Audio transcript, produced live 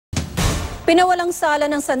Pinawalang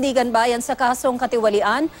sala ng Sandigan Bayan sa kasong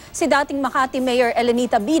katiwalian si dating Makati Mayor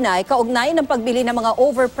Elenita Binay kaugnay ng pagbili ng mga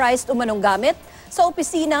overpriced umanong gamit sa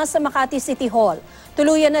opisina sa Makati City Hall.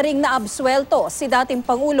 Tuluyan na ring naabswelto si dating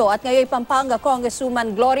Pangulo at ngayon Pampanga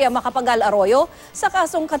Congresswoman Gloria Macapagal Arroyo sa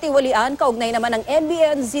kasong katiwalian kaugnay naman ng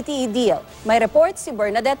MBN-ZTE deal. May report si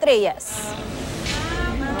Bernadette Reyes.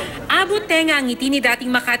 Abot tenga ang ngiti ni dating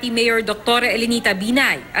Makati Mayor Dr. Elenita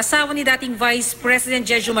Binay, asawa ni dating Vice President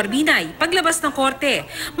Jejomar Binay, paglabas ng korte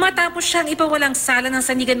matapos siyang ipawalang sala ng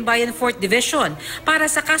Sandigan Bayan 4th Division para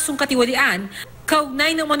sa kasong katiwalian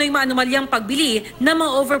kaugnay ng umano'y maanumalyang pagbili ng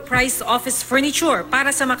mga overpriced office furniture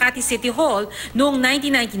para sa Makati City Hall noong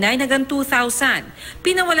 1999 hanggang 2000.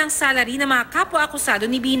 Pinawalang sala rin ng mga kapwa-akusado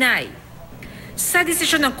ni Binay. Sa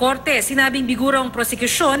desisyon ng korte, sinabing bigura ang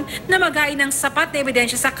prosekusyon na maghain ng sapat na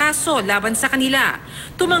ebidensya sa kaso laban sa kanila.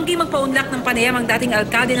 Tumanggi magpaunlak ng panayam ang dating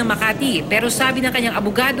alkalde ng Makati, pero sabi ng kanyang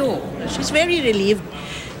abogado, she's very relieved.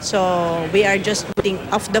 So we are just putting,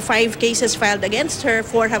 of the 5 cases filed against her,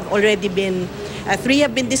 4 have already been, 3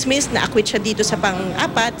 have been dismissed, na-acquit siya dito sa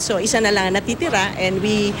pang-apat, so isa na lang natitira, and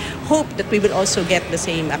we hope that we will also get the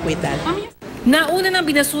same acquittal. Nauna nang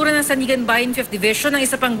binasura ng Sandigan Bayan 5th Division ng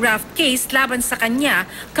isa pang graft case laban sa kanya,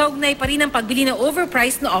 kaugnay pa rin ang pagbili ng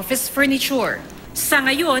overpriced na office furniture. Sa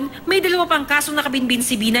ngayon, may 2 pang kasong nakabinbin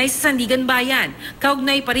si Binay sa Sandigan Bayan.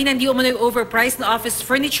 Kaugnay pa rin ang di umano'y overpriced na office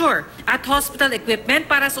furniture at hospital equipment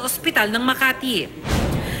para sa ospital ng Makati.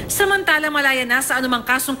 Samantala, malaya na sa anumang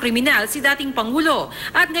kasong kriminal si dating Pangulo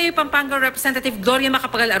at ngayon Pampanga Representative Gloria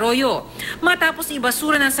Macapagal Arroyo. Matapos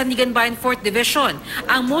ibasura ng Sandigan Bayan 4th Division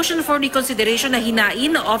ang motion for reconsideration na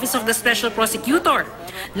hinain ng Office of the Special Prosecutor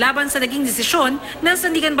laban sa naging desisyon ng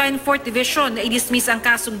Sandigan Bayan 4th Division na i-dismiss ang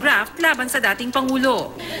kasong graft laban sa dating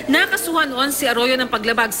Pangulo. Nakasuhan noon si Arroyo ng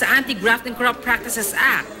paglabag sa Anti-Graft and Corrupt Practices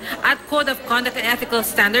Act at Code of Conduct and Ethical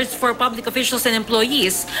Standards for Public Officials and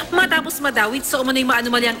Employees matapos madawit sa umano'y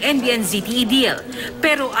maanumalyang MBN-ZTE deal.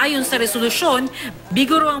 Pero ayon sa resolusyon,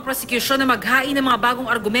 biguro ang prosecution na maghain ng mga bagong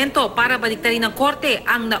argumento para baliktarin ng korte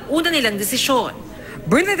ang nauna nilang desisyon.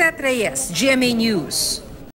 Bernadette Reyes, GMA News.